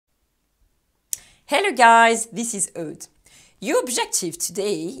Hello guys, this is Aude. Your objective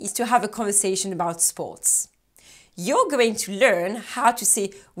today is to have a conversation about sports. You're going to learn how to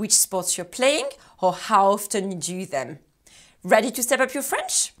say which sports you're playing or how often you do them. Ready to step up your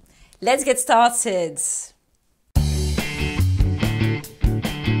French? Let's get started.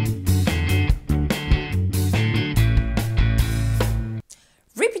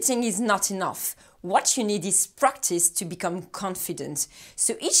 Repeating is not enough. What you need is practice to become confident.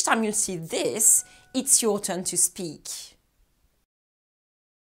 So each time you see this, it's your turn to speak.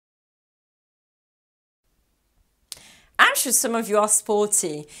 I'm sure some of you are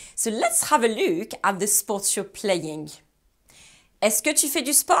sporty. So let's have a look at the sports you're playing. Est-ce que tu fais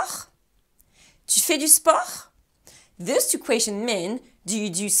du sport? Tu fais du sport? Those two questions mean, do you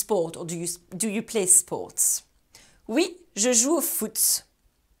do sport or do you play sports? Oui, je joue au foot.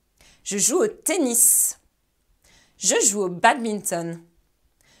 Je joue au tennis. Je joue au badminton.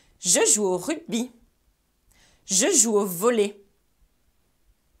 Je joue au rugby. Je joue au volley.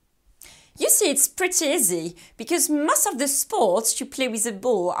 You see, it's pretty easy because most of the sports you play with a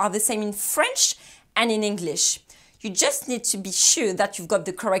ball are the same in French and in English. You just need to be sure that you've got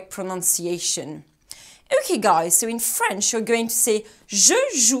the correct pronunciation. Okay guys, so in French you're going to say je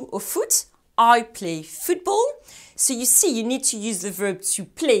joue au foot, I play football. So you see, you need to use the verb to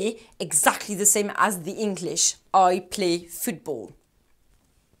play exactly the same as the English. I play football.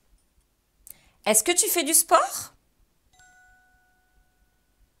 Est-ce que tu fais du sport?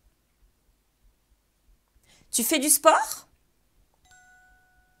 Tu fais du sport?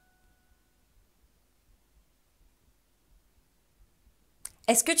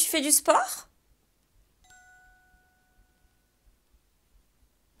 Est-ce que tu fais du sport?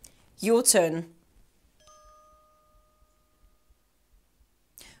 Your turn.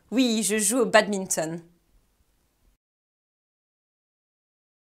 Oui, je joue au badminton.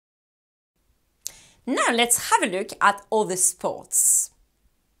 Now let's have a look at other sports.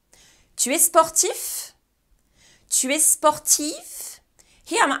 Tu es sportif? Tu es sportive?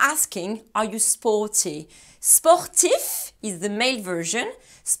 Here I'm asking, are you sporty? Sportif is the male version,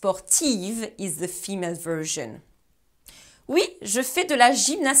 sportive is the female version. Oui, je fais de la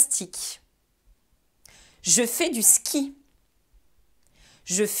gymnastique. Je fais du ski.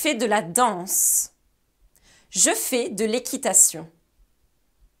 Je fais de la danse. Je fais de l'équitation.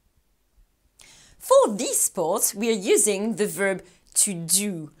 For these sports, we are using the verb to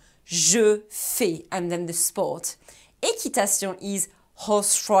do. Je fais, and then the sport. Équitation is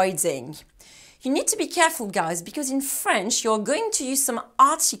horse riding. You need to be careful, guys, because in French, you're going to use some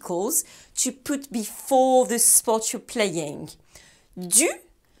articles to put before the sport you're playing. Du,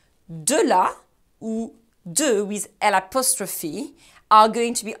 de la, ou de with L apostrophe are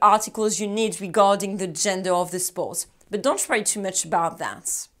going to be articles you need regarding the gender of the sport. But don't worry too much about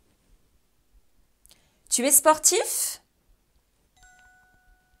that. Tu es sportif?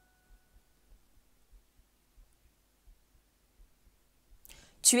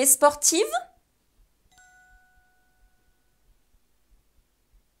 Tu es sportive?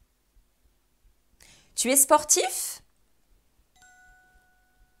 Tu es sportif?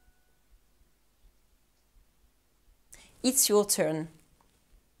 It's your turn.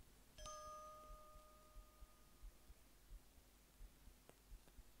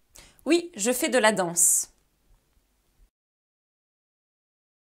 Oui, je fais de la danse.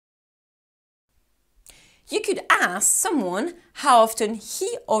 You could ask someone how often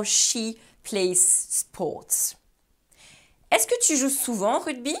he or she plays sports. Est-ce que tu joues souvent au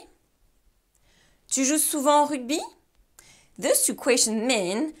rugby? Tu joues souvent au rugby? Those two questions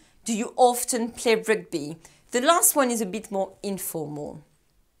mean, do you often play rugby? The last one is a bit more informal.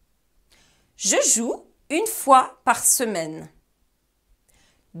 Je joue une fois par semaine.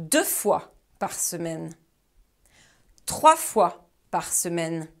 2 fois par semaine. 3 fois par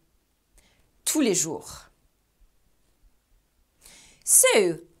semaine. Tous les jours.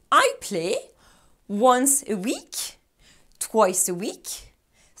 So, I play once a week, twice a week,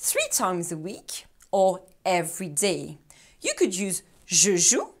 3 times a week, or every day. You could use je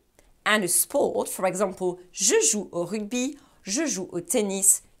joue and a sport. For example, je joue au rugby, je joue au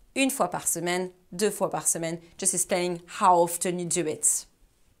tennis, 1 fois par semaine, 2 fois par semaine, just explaining how often you do it.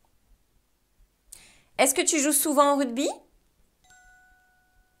 Est-ce que tu joues souvent au rugby?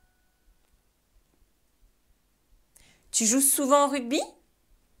 Tu joues souvent au rugby?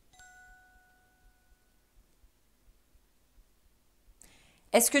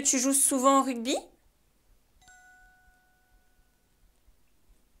 Est-ce que tu joues souvent au rugby?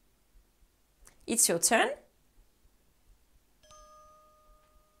 It's your turn.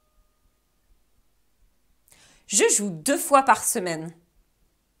 Je joue 2 fois par semaine.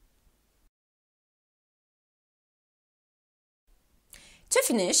 To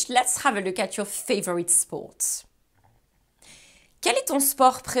finish, let's have a look at your favorite sport. Quel est ton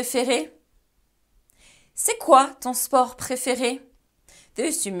sport préféré? C'est quoi ton sport préféré?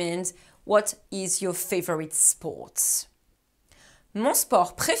 Those two means, what is your favorite sport? Mon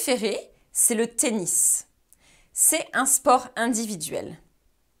sport préféré, c'est le tennis. C'est un sport individuel.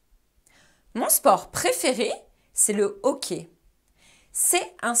 Mon sport préféré, c'est le hockey.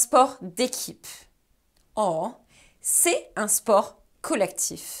 C'est un sport d'équipe. Or, c'est un sport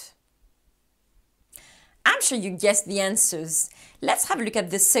collectif. I'm sure you guessed the answers. Let's have a look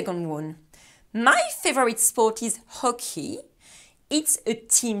at the second one. My favorite sport is hockey. It's a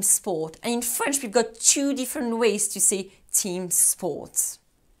team sport. And in French, we've got two different ways to say team sport.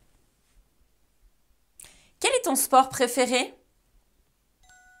 Quel est ton sport préféré?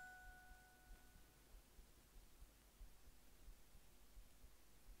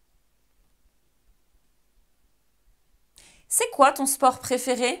 C'est quoi ton sport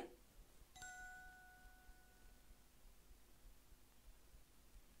préféré?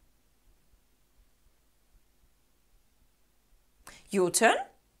 Your turn.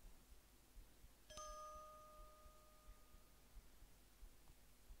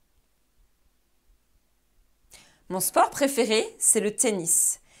 Mon sport préféré, c'est le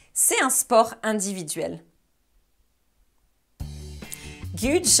tennis. C'est un sport individuel.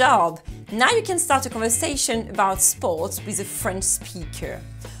 Good job! Now you can start a conversation about sports with a French speaker.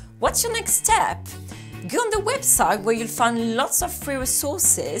 What's your next step? Go on the website where you'll find lots of free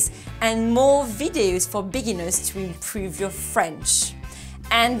resources and more videos for beginners to improve your French.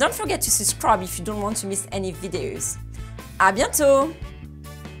 And don't forget to subscribe if you don't want to miss any videos. À bientôt!